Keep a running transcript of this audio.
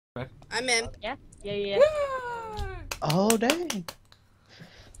I'm in. Yeah. Oh dang!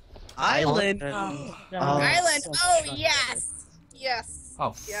 Island. No. Island. Oh yes. Yes.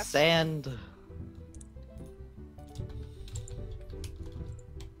 Oh, Yes. Sand.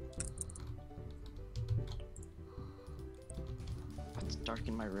 It's dark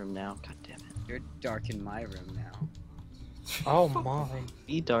in my room now. God damn it! You're dark in my room now. Oh my!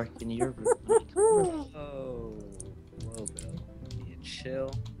 Be dark in your room. Oh, whoa, Bill. You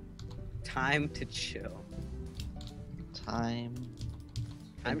chill. Time to chill. Time.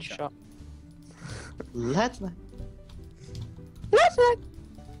 Time shot. Let's not.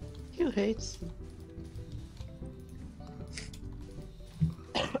 You hate.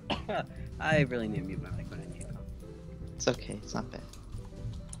 I really need to mute my mic when I need to. It's okay. It's not bad.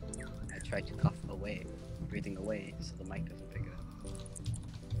 I tried to cough away, breathing away, so the mic doesn't pick it up.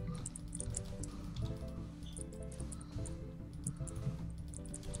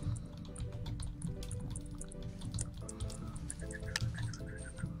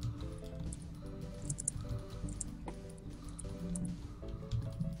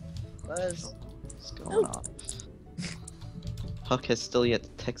 Buzz. What's going on? Huck has still yet to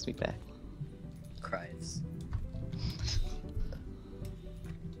text me back. Cries.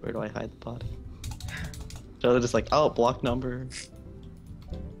 Where do I hide the body? So they're just like, oh, block number.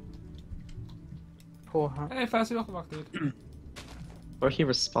 Poor Huck. Hey, fancy welcome back, dude. Or he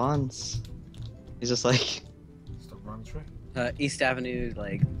responds. He's just like, Stop running through. East Avenue,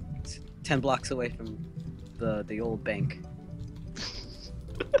 like 10 blocks away from the old bank.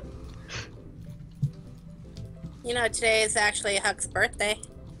 You know, today is actually Huck's birthday.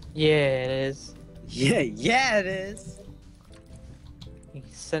 Yeah, it is. Yeah, it is. He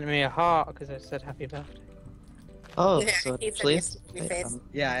sent me a heart because I said happy birthday. oh, Yeah, so he said please. yes, face.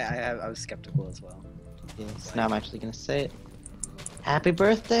 Yeah, I was skeptical as well. Yes, now I'm actually gonna say it. Happy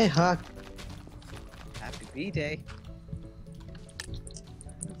birthday, Huck. Happy B-Day.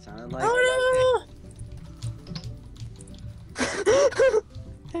 That sounded like. Oh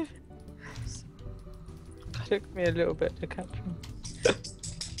Took me a little bit to catch him.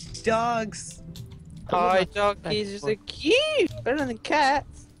 Dogs! Hi, doggies are cute. Better than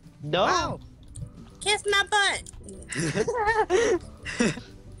cats. No. Wow! no! Kiss my butt!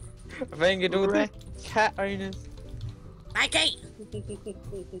 I think all the cat owners. Okay.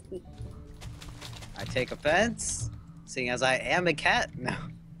 I take offense, seeing as I am a cat. No.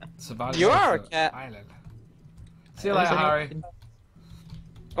 Survival You are a of cat. Island. See you later, Harry.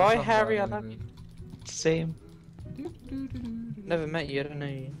 Bye, That's Harry. I not love bad, you. Same. Never met you. I don't know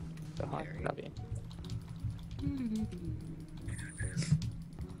you. So hi, Harry. love you.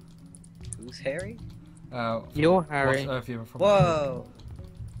 Who's Harry? You're Harry. Watch a viewer from Whoa!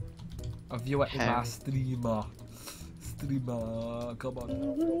 a viewer in my Harry. streamer. Come on.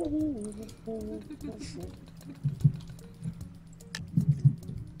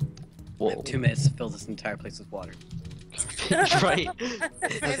 I have 2 minutes to fill this entire place with water. Right.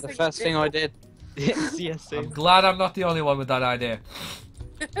 That's the first thing I did. Yes, yes, I'm same. glad I'm not the only one with that idea.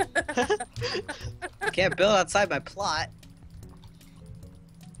 I can't build outside my plot.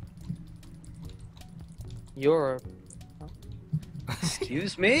 You're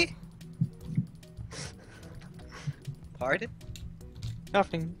Excuse me? Pardon?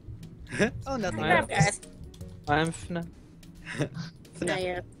 nothing. Oh, nothing. I Crap, guys. I am FNAF. No,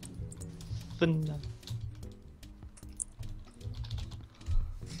 yeah. Fun.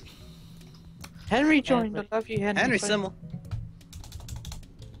 Henry joined. I love you, Henry. Henry Simmel.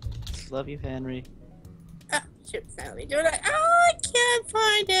 Love you, Henry. Oh, shoot, now we do it. Oh, I can't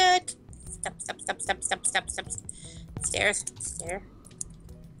find it. Step. Stairs. Stair.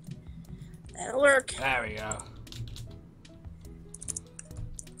 That'll work. There we go.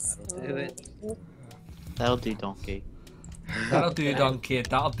 That'll do it. That'll do, donkey. That'll do, donkey.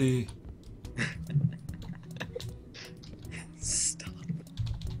 That'll do. Stop.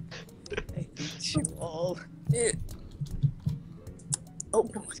 I hate you all. Oh,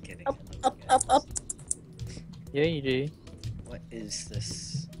 Just kidding. up. Yeah, you do. What is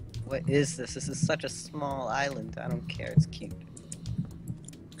this? What is this? This is such a small island. I don't care. It's cute.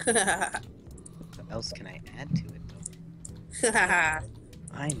 What else can I add to it, though?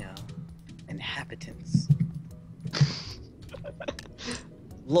 I know. Inhabitants.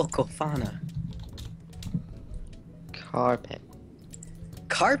 Local fauna. Carpet.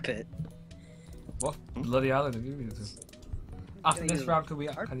 Carpet? What bloody island have you been to? After Can this you- round, can you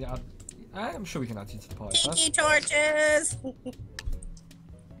add? I'm sure we can add you to the party. Tiki torches. You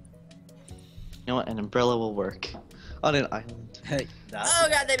know what? An umbrella will work on an island. Hey, that. Oh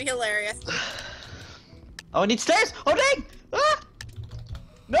god, that'd be hilarious. Oh, I need stairs! Oh, dang! Ah!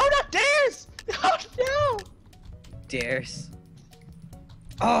 No, not dares! Oh no! Dares.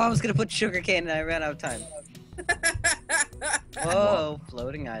 Oh, I was gonna put sugarcane and I ran out of time. Whoa,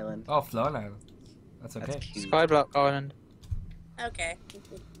 floating island. Oh, floor now. That's okay. That's cute. Skyblock Island. Okay.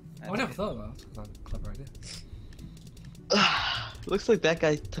 I never thought about that. That's a clever idea. Looks like that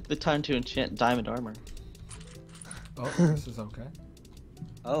guy took the time to enchant diamond armor. Oh, this is okay.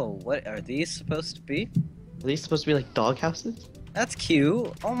 Oh, what are these supposed to be? Are these supposed to be like dog houses? That's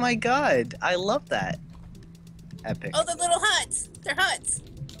cute. Oh my god, I love that. Epic. Oh, the little huts. They're huts.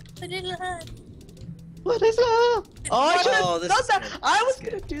 The little huts. What is that? Oh, I should Oh, have this done is that. good. I was This is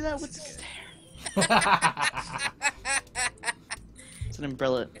gonna good. do that with stairs. It's an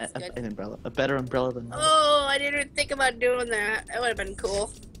umbrella. That's good. An umbrella. A better umbrella than mine. Oh, I didn't think about doing that. That would have been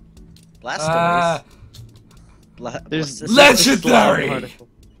cool. Blast There's this? Legendary!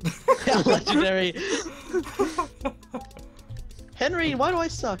 Yeah, legendary. Henry, why do I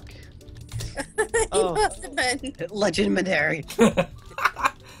suck? He Oh. must have been. Legendary.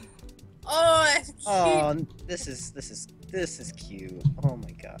 Oh, that's cute. Oh, this is cute. Oh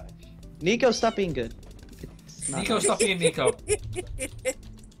my gosh. Nico, stop being good. It's not Nico, nice. stop being Nico.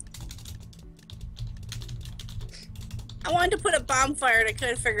 I wanted to put a bonfire and I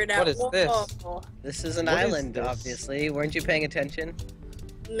couldn't figure it out. What is this? Whoa. This is an What is island, this? obviously. Weren't you paying attention?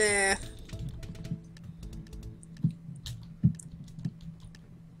 Meh.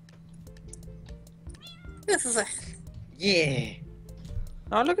 This is a... Yeah.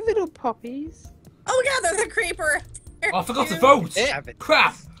 Oh, look at the little poppies. Oh god, there's a creeper! Oh, I forgot to vote! Have it.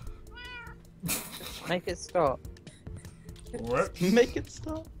 Crap! Make it stop. Make it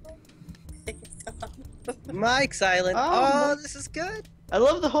stop. Mike's Island. Oh, Oh, this is good. I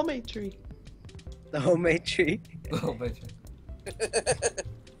love the homemade tree. The homemade tree. Oh, baby.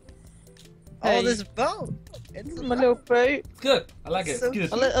 Oh, Hey. this boat. It's a My little boat. It's good. I like it. It's So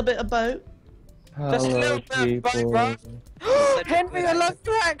good. A little bit about. Just a little bit, right? Such a Henry, good I love accent.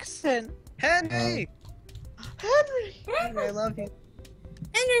 your accent. Henry! Henry! Henry, I love you.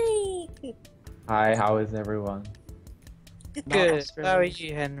 Henry! Hi, how is everyone? Good. How are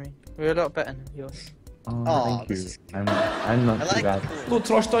you, Henry? We're a lot better than yours. Oh, Aw, thank you. this is I'm I not too like bad. the pool. Go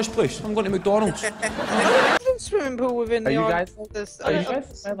trash dice, please. I'm going to McDonald's. There's a swimming pool within Are the you island. guys- There's- Are you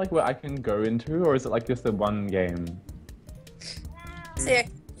guys somewhere, like where I can go into, or is it like just the one game? Sick.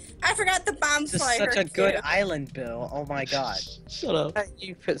 I forgot the This is bonfire. such a good too. island, Bill. Oh my god. Shut up.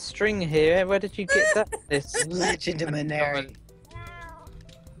 You put string here. Where did you get that? This. Legendary.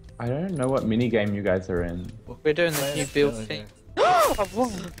 I don't know what mini game you guys are in. We're doing the new build thing. Oh, I've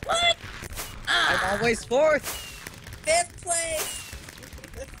won. What? I'm Ah, always fourth. 5th place!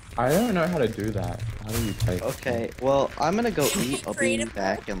 I don't know how to do that. How do you play? Okay, well, I'm gonna go eat. I'll be Freedom.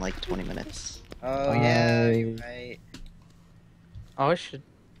 back in like 20 minutes. Oh yeah, Bye. you're right. I should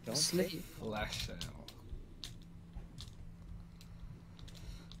Don't sleep. Flash out.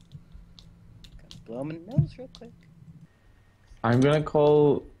 Blow my nose real quick. I'm gonna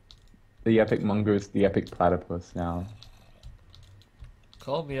call the epic mongoose the epic platypus now.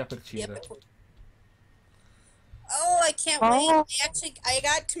 Call me epic cheetah. Yep. Oh, I can't Oh. wait. I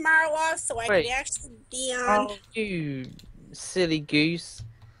got tomorrow off, so I Wait. can actually be on. Oh, you silly goose.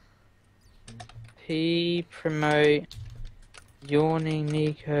 P promote yawning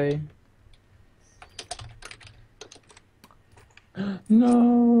Nico.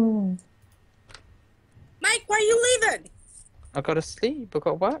 No. Mike, why are you leaving? I gotta sleep. I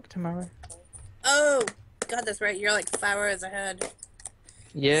got work tomorrow. Oh, God, that's right. You're like 5 hours ahead.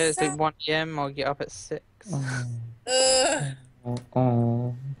 Yeah, it's So- like 1 PM. I'll get up at 6. Ugh.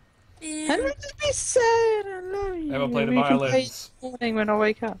 Oh. Man. Henry, just be sad. I love you. Ever play the We can play violins? in the morning when I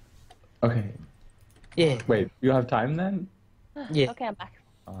wake up. Okay. Yeah, Wait, you have time then? yeah, Okay, I'm back.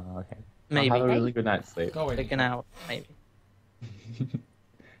 Okay. maybe. I'll have a really good night's sleep. Go away. Like an hour, maybe.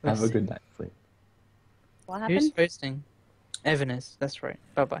 Have a good night's sleep. What Who's happened? hosting? Evan is. That's right.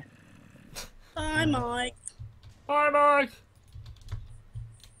 Bye bye. Bye, Mike. Bye, Mike.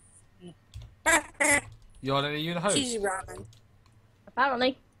 You're the host. Cheesy ramen.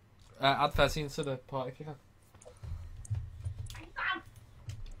 Apparently. Add 13 to the party if you can.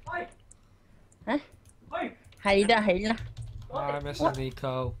 Hay đó, hay đó. Hi, Mr.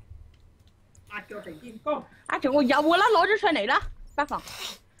 Nico. Trời ơi, dầu lá lỗi cho này đó. Bác phòng.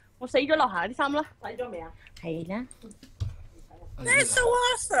 Con xí cho lò hả đi xong đó. Hay đó. That's so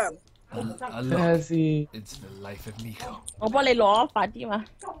awesome. I love Bezzy. It's the life of Nico. Ủa, bác lấy lỗ phải chứ mà.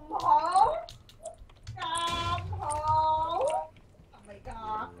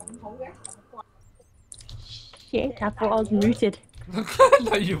 Shit, I thought I was muted.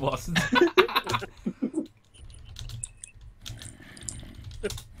 No, you wasn't.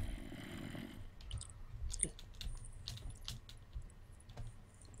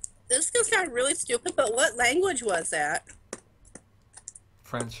 This is gonna sound really stupid, but what language was that?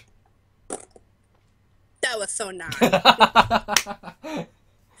 French. That was so not. I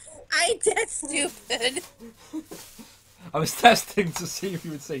did stupid. I was testing to see if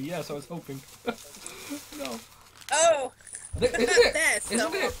you would say yes. I was hoping. No. Oh. Isn't That's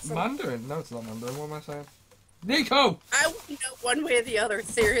so it awesome. Mandarin? No, it's not Mandarin. What am I saying? Nico! I wouldn't know one way or the other,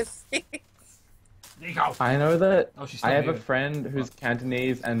 seriously. Nico! I know that Oh, she's still I have a muted. friend who's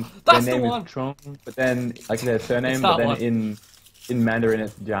Cantonese and That's their the name one. is Chung, but then like their surname, It's but that then one. in Mandarin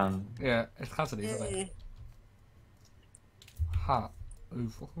it's Jiang. Yeah, it's Cantonese, isn't it? Ha. Ooh,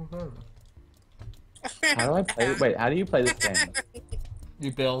 fucking heard it. How do I play? Wait, how do you play this game?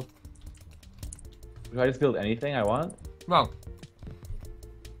 You build. Do I just build anything I want? Well,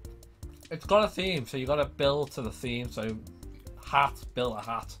 it's got a theme, so you gotta build to the theme. So, hat, build a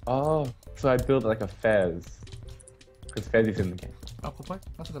hat. Oh, so I build like a fez. Because fez is in the game. Oh, good point.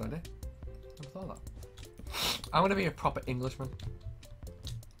 That's a good idea. Never thought of that. I'm gonna be a proper Englishman.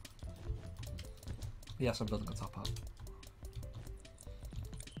 Yes, I'm building a top hat.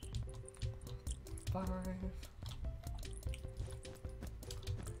 5.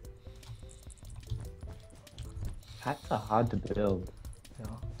 Hats are hard to build. Yeah.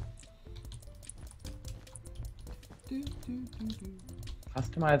 Do, do, do, do.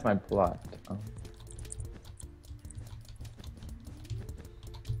 Customize my plot.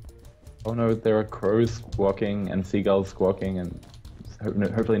 Oh no, there are crows squawking and seagulls squawking, and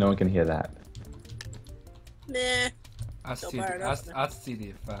hopefully no one can hear that. Nah. Adds So to, far enough. adds to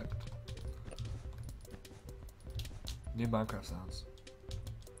the effect. New Minecraft sounds.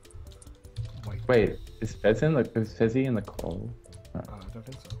 Wait, is Fez in the is Fezzy in the call? No. I don't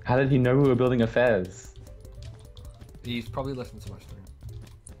think so. How did he know we were building a Fez? He's probably listening to my stream.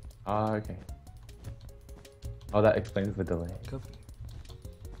 Ah, okay. Oh, that explains the delay. Could be.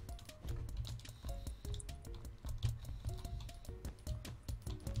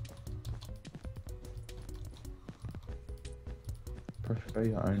 Prefer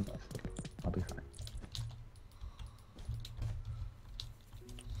your own music. I'll be fine.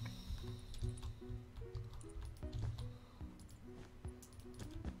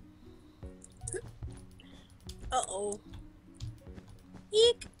 Uh-oh.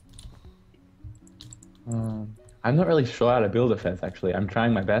 Eek. I'm not really sure how to build a fence actually. I'm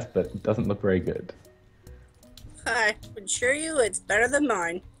trying my best, but it doesn't look very good. I assure you it's better than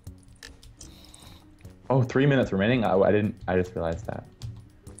mine. Oh, 3 minutes remaining? I didn't. I just realized that.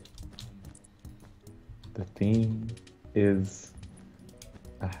 The theme is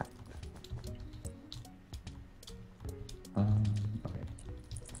a hat. Okay.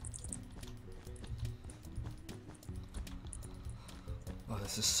 Oh,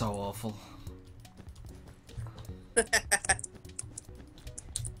 this is so awful.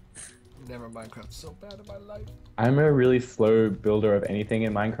 Never Minecraft so bad in my life. I'm a really slow builder of anything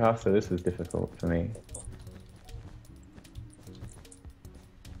in Minecraft, so this is difficult for me.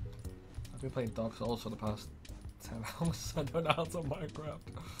 I've been playing Dark Souls for the past 10 hours. I don't know how to Minecraft.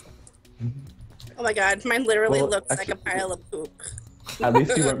 Oh my god, mine literally Well, looks like a actually- pile of poop. At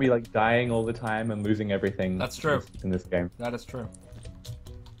least you won't be like dying all the time and losing everything. That's true. In this game. That is true.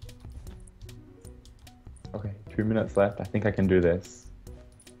 Okay, 2 minutes left. I think I can do this.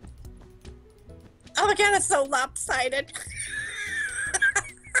 Oh my god, it's so lopsided.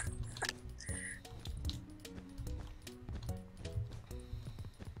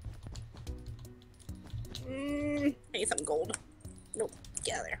 I need some gold. Nope,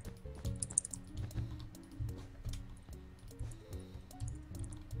 get out of there.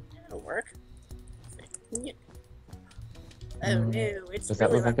 That'll work. Yeah. Oh no, it's Does that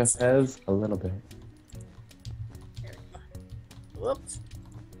really look like a lopsided. Fez? A little bit. There we go. Whoops.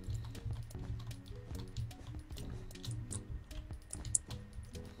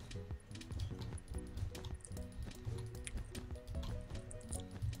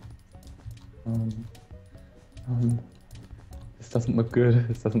 This doesn't look good.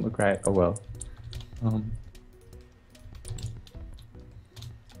 This doesn't look right. Oh well.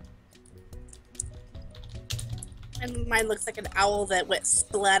 And mine looks like an owl that went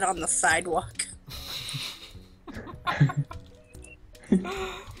splat on the sidewalk.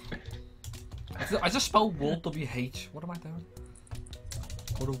 I just spelled wool, W-H. What am I doing?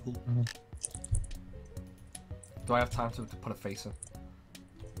 What a wool. Do I have time to put a face in?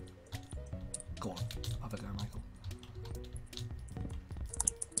 Go on. Have a go, Michael.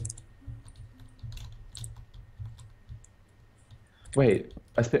 Wait,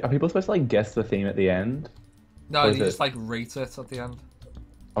 are people supposed to like guess the theme at the end? No, Or you is it- just like rate it at the end.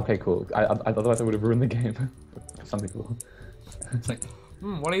 Okay, cool. Otherwise I would have ruined the game. Something cool. It's like,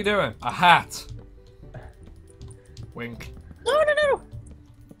 What are you doing? A hat. Wink. No, no, no.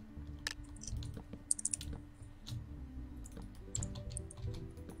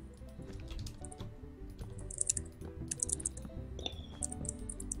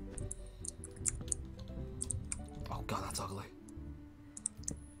 Oh god, that's ugly.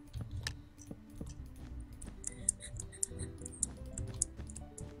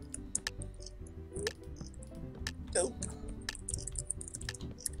 Nope.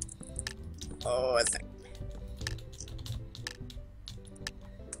 Oh, it's like...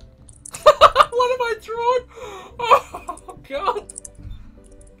 What am I drawing? Oh god.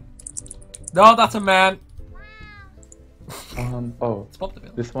 No, that's a man. Oh, It's Bob the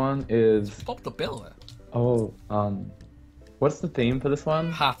Bill. this one is. It's Bob the Bill there. Oh, what's the theme for this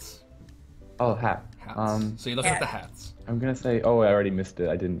one? Hats. Oh, hat. Hats. So you're looking at the hats. I'm gonna say. Oh, I already missed it.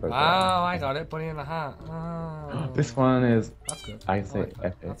 I didn't vote. Oh, for that. I got it. Bunny in a hat. Oh. This one is. That's good. I say like that.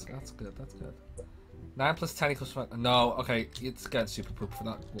 epic. That's good. That's good. 9 plus 10 equals 5. No, okay, it's getting super poop for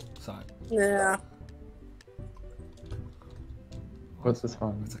that side. Yeah. What's this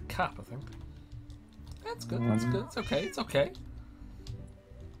one? It's a cap, I think. That's good. That's good. It's okay. It's okay.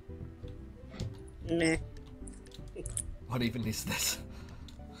 Meh. What even is this?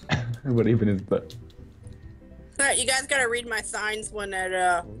 What even is that? Alright, you guys gotta read my signs when it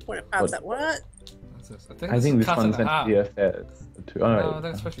pops up. What? What's this? I think this cat one's in a meant to hat. be a fez. Oh No, no. I think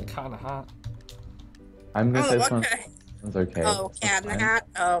it's supposed to be cat in a hat. I'm gonna say this okay. one's okay. Oh, cat in the hat?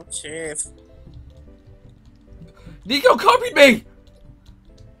 Oh, jeez. Nico copied me!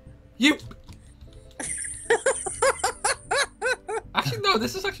 You... Actually, no,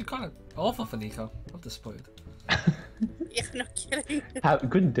 this is actually kind of awful for Nico. I'm disappointed. Yeah, no kidding.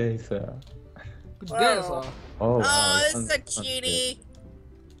 Good day, sir. Good Whoa. day, sir. Oh, Oh, wow, this is one's- a one's good. cheaty.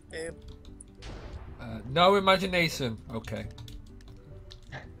 Boop. No imagination. Okay.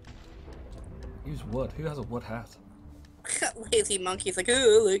 Use wood. Who has a wood hat? Lazy monkey's like,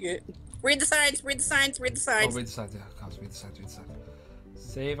 oh, look it. Read the signs, read the signs, read the Oh, signs. read the signs. Yeah, of course, read the signs. Read the signs.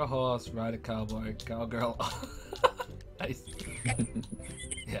 Save a horse, ride a cowboy, cowgirl. Nice.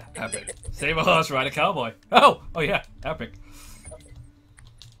 Yeah, epic. Save a horse, ride a cowboy. Oh yeah, epic.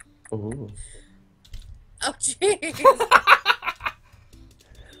 Oh. Oh, jeez.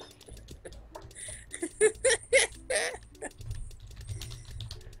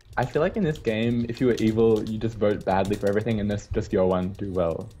 I feel like in this game, if you were evil, you just vote badly for everything, and this just your one do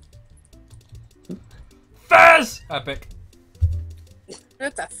well. Fez! Epic.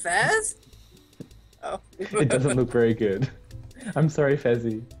 That's a fez? Oh. It doesn't look very good. I'm sorry,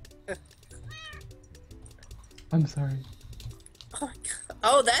 Fezzy. I'm sorry. Oh, my God.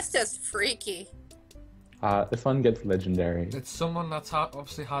 Oh, that's just freaky. This one gets legendary. It's someone that's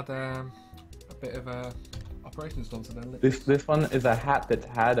obviously had a bit of operations done to them. This one is a hat that's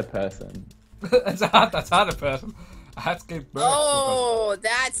had a person. It's a hat that's had a person. A hat gave birth Oh,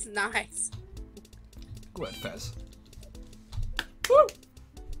 that's nice. to a person. Go ahead, Fez. Woo!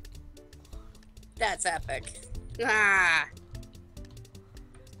 That's epic. Ah.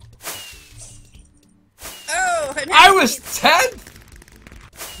 Oh, I was 10th!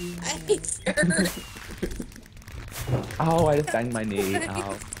 I heard. Oh, I just banged my knee.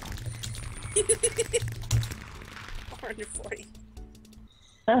 Ow. 440.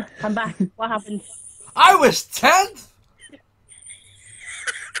 I'm back. What happened? I was 10th!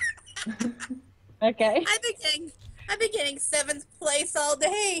 Okay. I've been getting 7th place all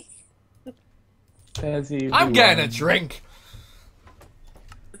day. Fezzy, I'm we getting a won. drink.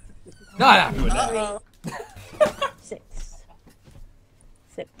 Not happy with that. Uh-oh. 6.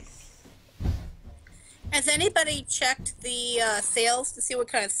 6. Has anybody checked the sales to see what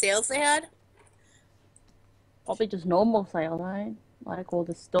kind of sales they had? Probably just normal sale, right? Like all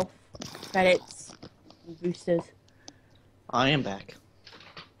the stuff, credits, and boosters. I am back.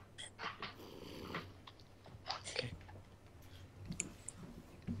 Okay.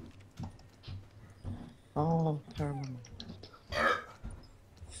 Oh, terrible.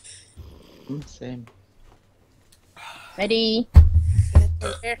 Same. Ready?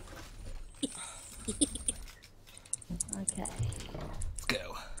 There. Okay. Let's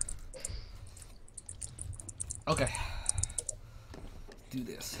go. Okay. Do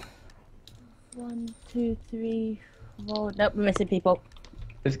this. 1, 2, 3, 4. Nope, we're missing people.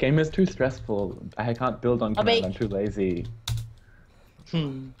 This game is too stressful. I can't build on command. Abby. I'm too lazy.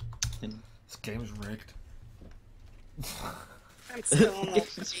 This game's rigged. I'm still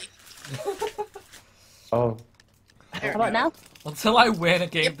almost. Oh, How about now? Until I win a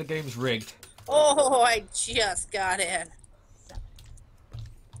game, the game's rigged. Oh, I just got in.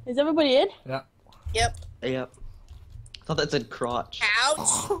 Is everybody in? Yeah. Yep. Yep. I thought that said crotch.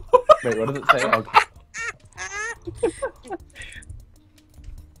 Ouch! Wait, what does it say? Oh,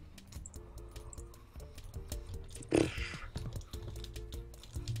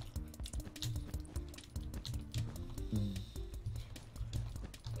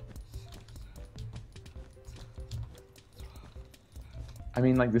 I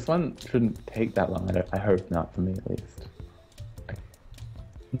mean, like, this one shouldn't take that long. I hope not, for me at least.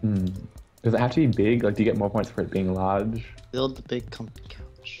 Does it have to be big? Like, do you get more points for it being large? Build the big comfy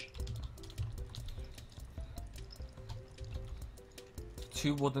couch.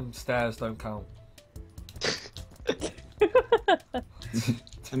 2 wooden stairs don't count.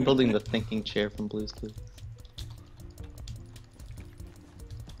 I'm building the thinking chair from Blue's Clues.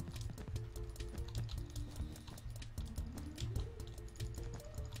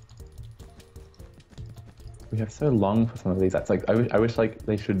 We have so long for some of these. That's like, I wish like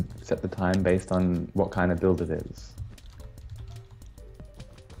they should set the time based on what kind of build it is.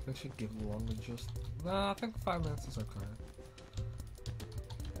 They should give longer just... Nah, I think 5 minutes is okay.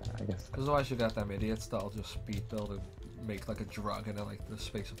 I guess. Because otherwise you got them idiots that'll just speed build and make like a dragon in like the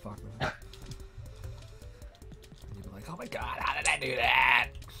space of 5 minutes. And you'll be like, oh my god, how did I do that?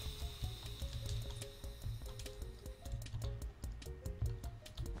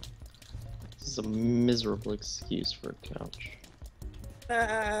 This is a miserable excuse for a couch.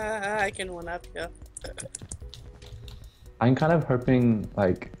 I can one up you. I'm kind of hoping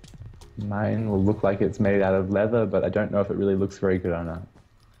like mine will look like it's made out of leather, but I don't know if it really looks very good or not.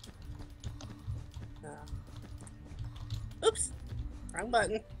 Oops. Wrong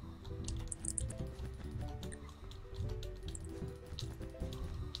button.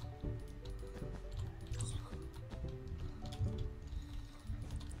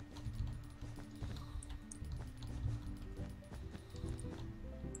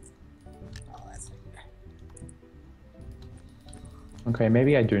 Oh, that's okay. Okay,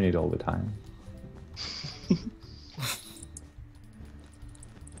 maybe I do need all the time.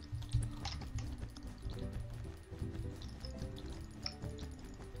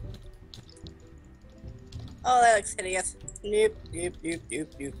 Oh, that looks hideous. Nope, nope, nope, nope,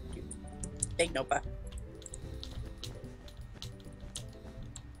 nope, nope. Big nopa.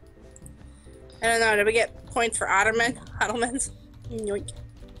 I don't know, did we get points for Ottomans? Yoink.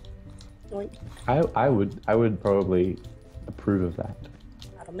 Yoink. I would probably approve of that.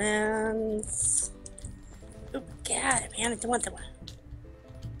 Ottomans. Oh, God, man, I don't want that one.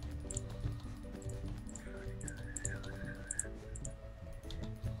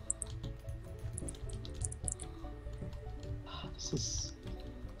 This is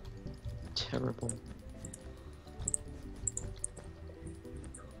terrible.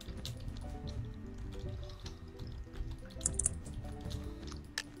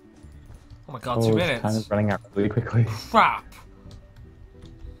 Oh my god, Oh, 2 it's minutes. kind of running out really quickly. Crap.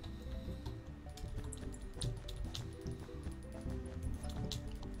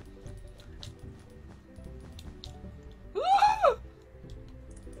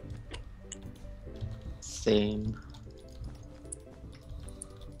 Same.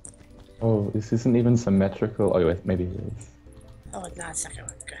 Oh, this isn't even symmetrical. Oh, wait, maybe it is. Oh, it's not a second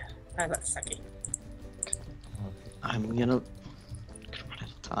one. Good. I love second. I'm gonna run out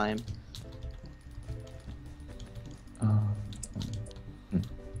of time. You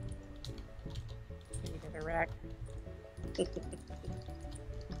did a rack.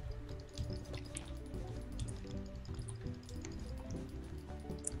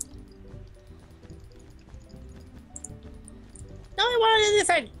 No, I want it in this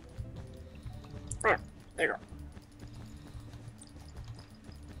side. There you go.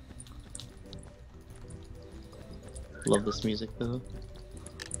 Love this music though.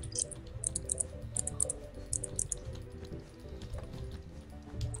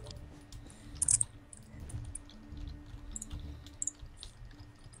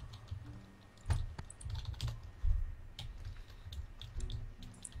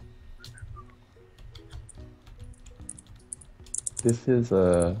 This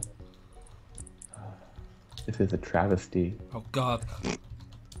is a travesty. Oh god.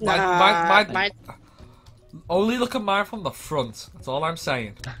 Nah, Mine- Only look at mine from the front. That's all I'm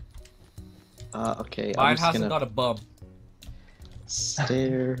saying. Okay. Mine I'm just hasn't gonna got a bum.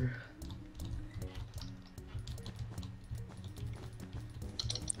 stare.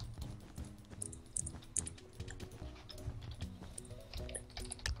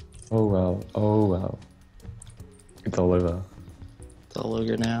 Oh well. Oh well. It's all over. It's all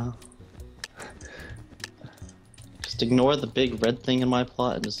over now. Just ignore the big red thing in my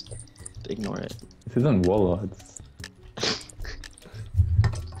plot and just ignore it. This isn't Warlords.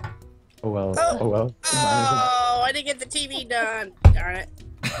 Oh well. Oh well. Oh, I I didn't get the TV done. Darn it.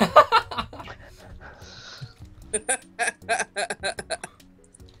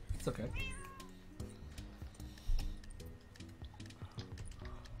 It's okay.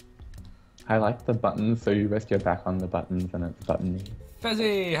 I like the buttons, so you rest your back on the buttons and it's buttony.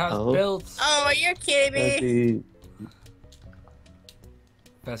 Fezzy has Oh. built. Oh, you're kidding me.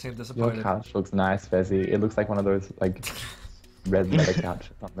 Fezzy, Fezzy, I'm your disappointed. couch looks nice, Fezzy. It looks like one of those like red leather couch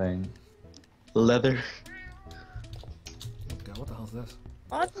or something. Leather. God, what the hell's this?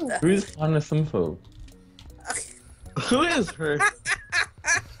 What the? Who's on a simple? Who is her?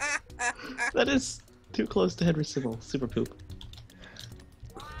 That is too close to Henry Sybil. Super poop.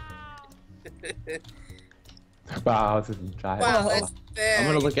 Wow, this is giant. Wow, that's big. I'm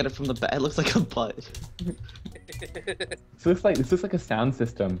gonna look at it from the back. It looks like a butt. This looks like a sound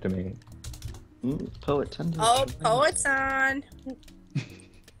system to me. Poet tender. Oh, poet's on.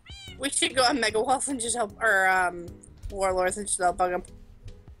 We should go on Mega Wolf and just help, or Warlords and just help bug them.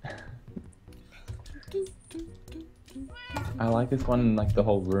 I like this one. Like the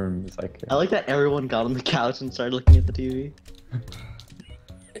whole room is like. I like that everyone got on the couch and started looking at the TV.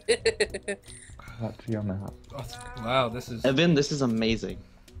 Actually on the house. Oh, wow, this is. Evan, this is amazing.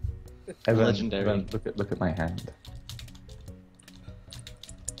 Evan, Legendary. Evan, look at my hand.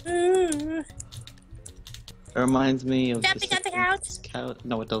 It reminds me of Jumping on the couch. couch.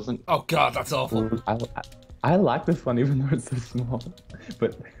 No, it doesn't. Oh god, that's awful. Ooh, I like this one even though it's so small.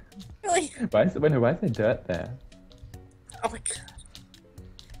 But Really? why is there dirt there? Oh my god.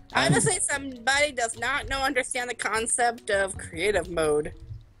 Honestly, somebody does not understand the concept of creative mode.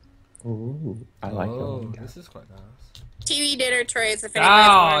 Ooh, I like it. Oh, this is quite nice. TV dinner trays, if Oh, anybody's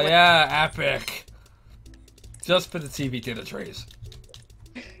wondering. yeah, epic. Just for the TV dinner trays.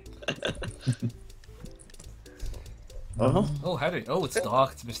 Oh, Henry. Oh, it's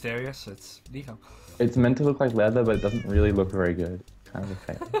dark, it's mysterious, it's Nico. It's meant to look like leather, but it doesn't really look very good. Kind of a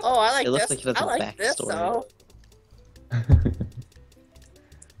fail. Oh, I like It looks this. like it has I a like this backstory. though.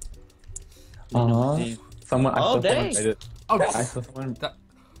 Someone. Oh, I saw someone dang. rate it. Oh, I saw someone. That-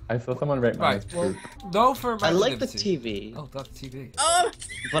 I saw someone rate mine. right, well, no for I like the imaginability. TV, Oh, that's TV. Oh,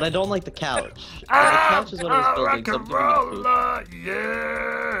 but I don't like the couch. The Ah, couch is what I was building, so I'm giving it poop.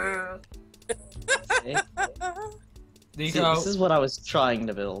 yeah! See, Nico, this is what I was trying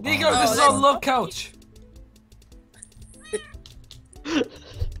to build. Nico, Oh, this is that's- on Love Couch.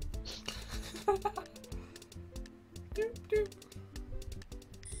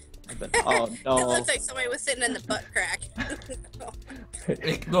 Oh it no. looks like somebody was sitting in the butt crack.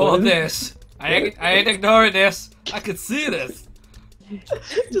 Ignore this. I ain't ignoring this. I can see this.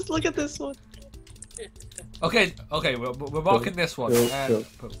 Just look at this one. Okay, we're marking this one. Go. And-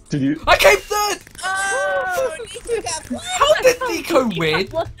 Did you? I came third! Oh, Nico got one. How did Nico win?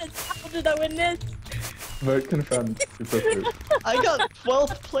 How did I win this? Vote confirmed. Super fruit. I got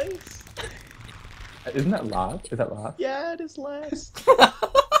 12th place. Isn't that last? Is that last? Yeah, it is last.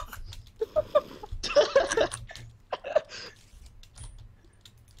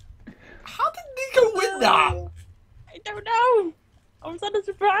 How did Nico win that? I don't know. I'm so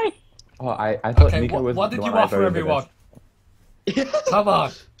surprised. Oh, I thought Okay, Nico was what the did one you I offer voted everyone? best. Come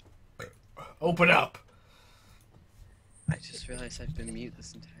on. Open up. I just realized I've been mute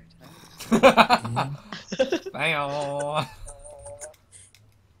this entire time. Bye.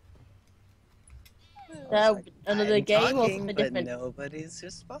 So, another I'm game or talking, something but different? nobody's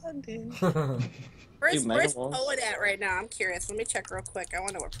responding. Where's Mega Poet Wolf. at right now? I'm curious. Let me check real quick. I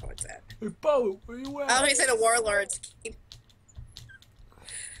wonder where Poet's at. Hey, Bo, where you at? Oh, he's in a Warlords game. It'd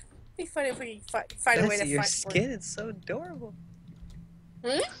be funny if we could find a way to Fezzy, your find skin is so adorable.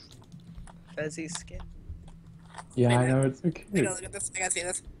 Hmm? Fezzy's skin. Yeah, I Wait, know, it's so I cute. gotta look at this. I gotta see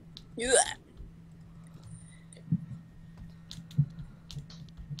this. Ugh.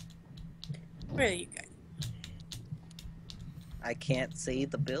 Where are you guys? I can't see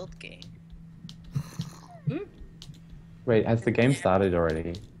the build game. Wait, has the game started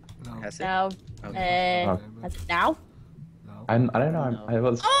already? No. Has it? No. Okay. Oh. Has it now? No. I don't know. I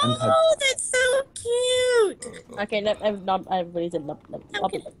was. Oh, that's so cute! Okay, no, I'm not. I'm releasing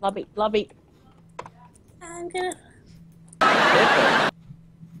lobby. I'm gonna.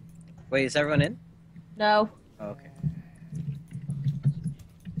 Wait, is everyone in? No, Oh, okay.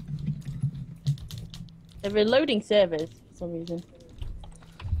 they're reloading servers for some reason.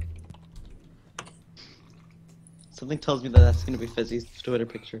 Something tells me that that's gonna be Fizzy's Twitter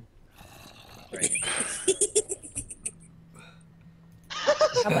picture. Right.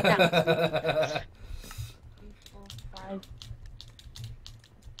 How about that? 4, 5.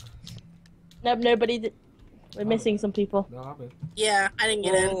 Nope, nobody. We're missing some people. No, I'm in. Yeah, I didn't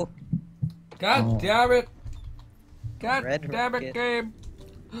get in. Oh, God Oh. damn it! God Red damn it, rocket. game.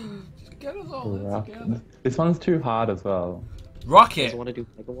 Just get us all in together. This one's too hard as well. You Rocket. guys want to do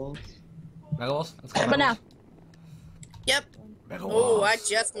Mega Walls? Mega walls? Let's go But Mega now, walls. Yep. Mega Oh, walls. I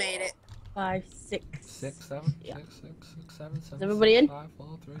just made it. 5, 6. 6, 7, Yeah. 6, 6, 7, 7. everybody in? 5,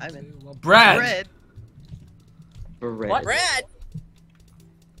 4, 3, I'm in. 2, 1. Bread! Bread. Bread. What? Bread.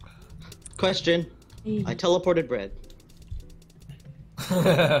 Question. I teleported bread.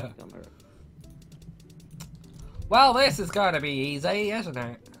 Well, this is gonna be easy, isn't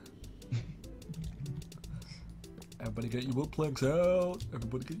it? Everybody get your wood plugs out.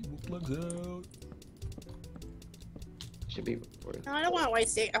 Everybody get your wood plugs out. Should be worth. No, I don't want white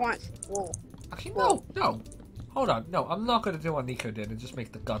steak. I want wool. Actually, no, no. Hold on, no, I'm not gonna do what Nico did and just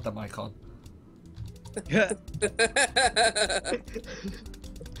make the goddamn icon.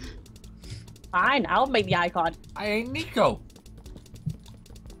 Fine, I'll make the icon. I ain't Nico.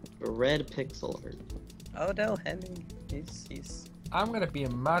 Red pixel art. Oh no, Henry. He's. I'm gonna be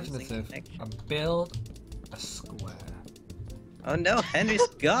imaginative connection. and build a square. Oh no, Henry's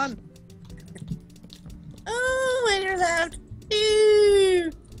gone. Oh, winter's out.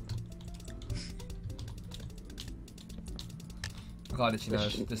 Ew. God, did you know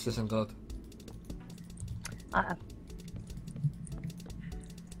this isn't good?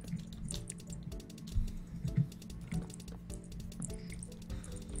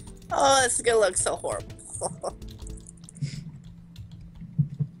 Oh, this is gonna look so horrible.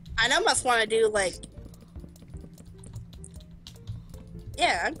 I almost want to do like.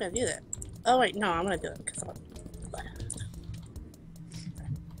 Yeah, I'm gonna do that. Oh wait, no, I'm gonna do it because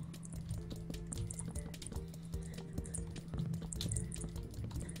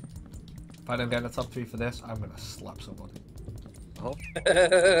If I don't get in the top 3 for this, I'm gonna slap somebody. Oh,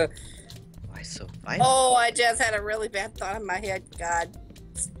 why so violent? Oh, I just had a really bad thought in my head. God,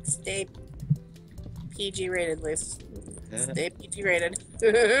 stay PG rated, Liz. Stay PG rated. Let's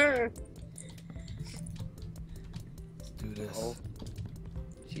do this. Oh,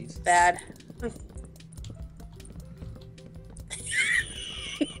 jeez. Bad.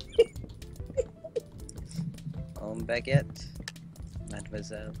 Baguette,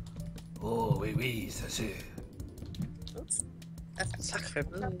 mademoiselle. Oh, oui, oui, ça c'est. Oops. Sacre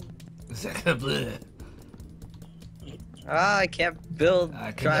bleu. Sacre bleu. Ah, I can't build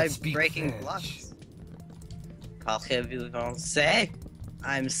I cannot dry speak breaking French. blocks. Parlez-vous français?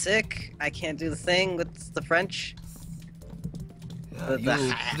 I'm sick. I can't do the thing with the French. You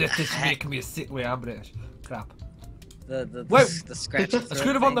British make me sick. Wait, I'm British. Crap. Wait! The scratch. I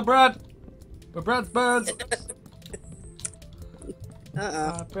screwed up on the bread. My bread's birds.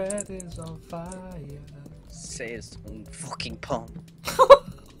 My bread is on fire. Says fucking palm.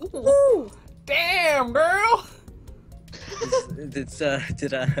 Damn, girl. Did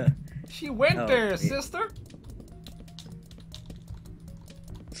She went Oh, there, wait. sister.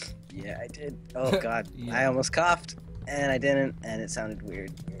 Yeah, I did. Oh god, Yeah. I almost coughed, and I didn't, and it sounded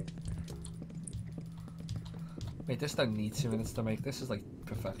weird. Wait, this don't need 2 minutes to make. This is like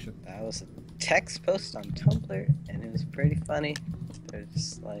perfection. That was a text post on Tumblr, and it was pretty funny. They're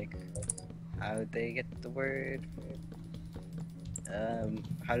just like, how did they get the word?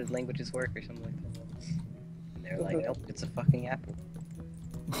 How did languages work or something like that? And they're like, nope, it's a fucking apple.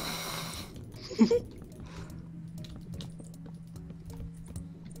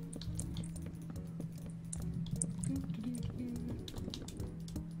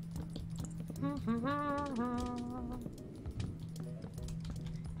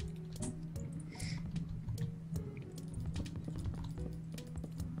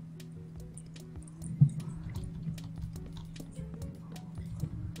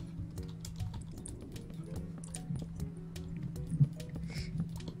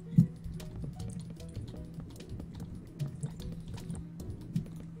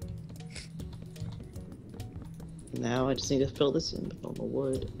 Now I just need to fill this in with normal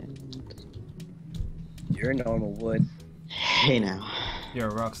wood and. You're normal wood. Hey now. You're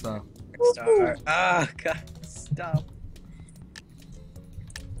a rock star. Star. Ah, God, stop.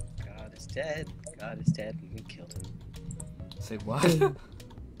 God is dead. God is dead, and we killed him. Say what?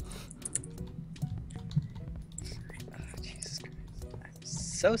 Ah, Jesus Christ. I'm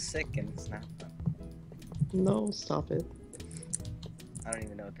so sick, and it's not fun. No, stop it. I don't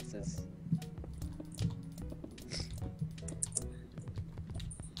even know what this is.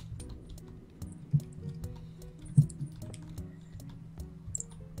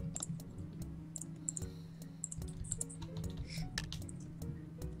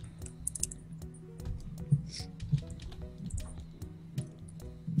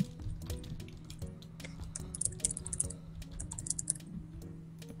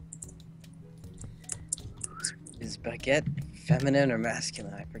 Is Spaghetti, feminine or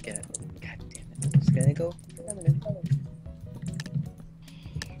masculine? I forget. God damn it. I'm just gonna go feminine.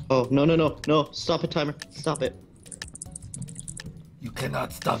 Oh, no. Stop it, timer. Stop it. You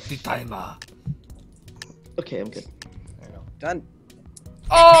cannot stop the timer. Okay, I'm good. There you go. Done.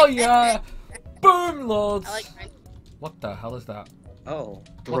 Oh yeah! Boom, lords! I like mine. What the hell is that? Oh.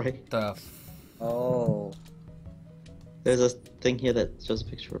 What Right. the Oh. There's a thing here that shows a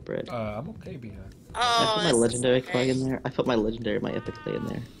picture of bread. I'm okay behind. I Oh, put my this is legendary great. clay in there. I put my legendary, my epic clay in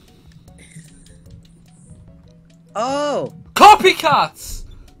there. Oh! Copycats!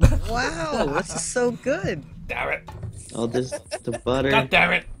 Wow, this is so good. Damn it! Oh, there's the butter God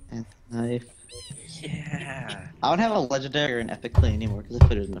damn it! and the knife. Yeah. I don't have a legendary or an epic clay anymore because I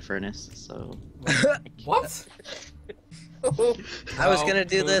put it in the furnace. So What? I was gonna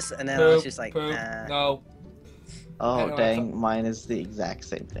do this, and then I was just like, poop. nah. No, oh I know, I dang, mine is the exact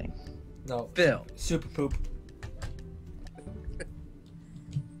same thing. no. Bill. Super poop.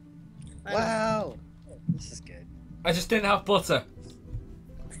 Wow. This is good. I just didn't have butter.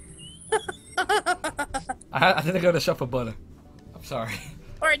 I didn't go to shop for butter. I'm sorry.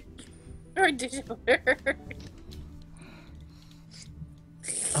 or did you order?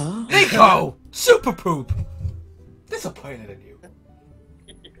 Oh. Nico! Super poop! Disappointed in you.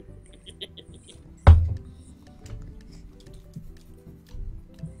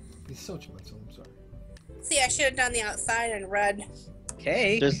 He's so judgmental, I'm sorry. See, I should have done the outside in red.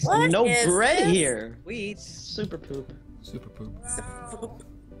 Okay. There's What no is bread this? here. Sweet. Super poop. Super poop.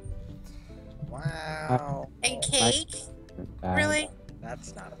 Wow. And cake? Really?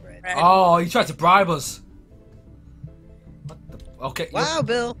 That's not a bread. Bread. Oh, you tried to bribe us. What the? Okay. Wow,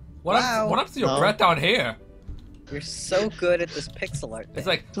 Bill. What wow. happened to your No. bread down here? You're so good at this pixel art thing. It's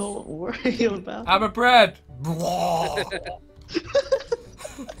like, Don't worry about I'm a bread.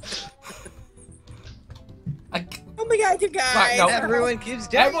 I, Oh my god, you guys! Right, no. Everyone keeps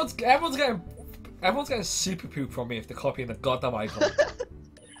doing everyone's getting super poop from me if they're copying the goddamn icon.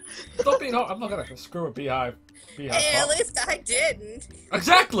 Stop being hot. I'm not gonna screw a beehive. Hey, at Top. least I didn't.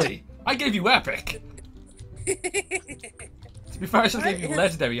 Exactly. I gave you epic. To be fair, I should have given you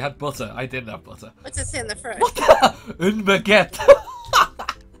legendary. You had butter. I didn't have butter. What's this in the front? What the? Une baguette.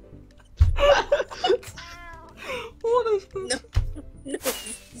 What is this? No.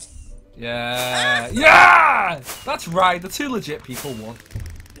 Yeah. Yeah. That's right. The two legit people won.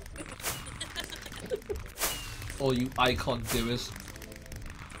 All you icon doers.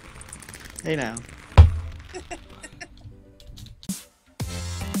 Hey now.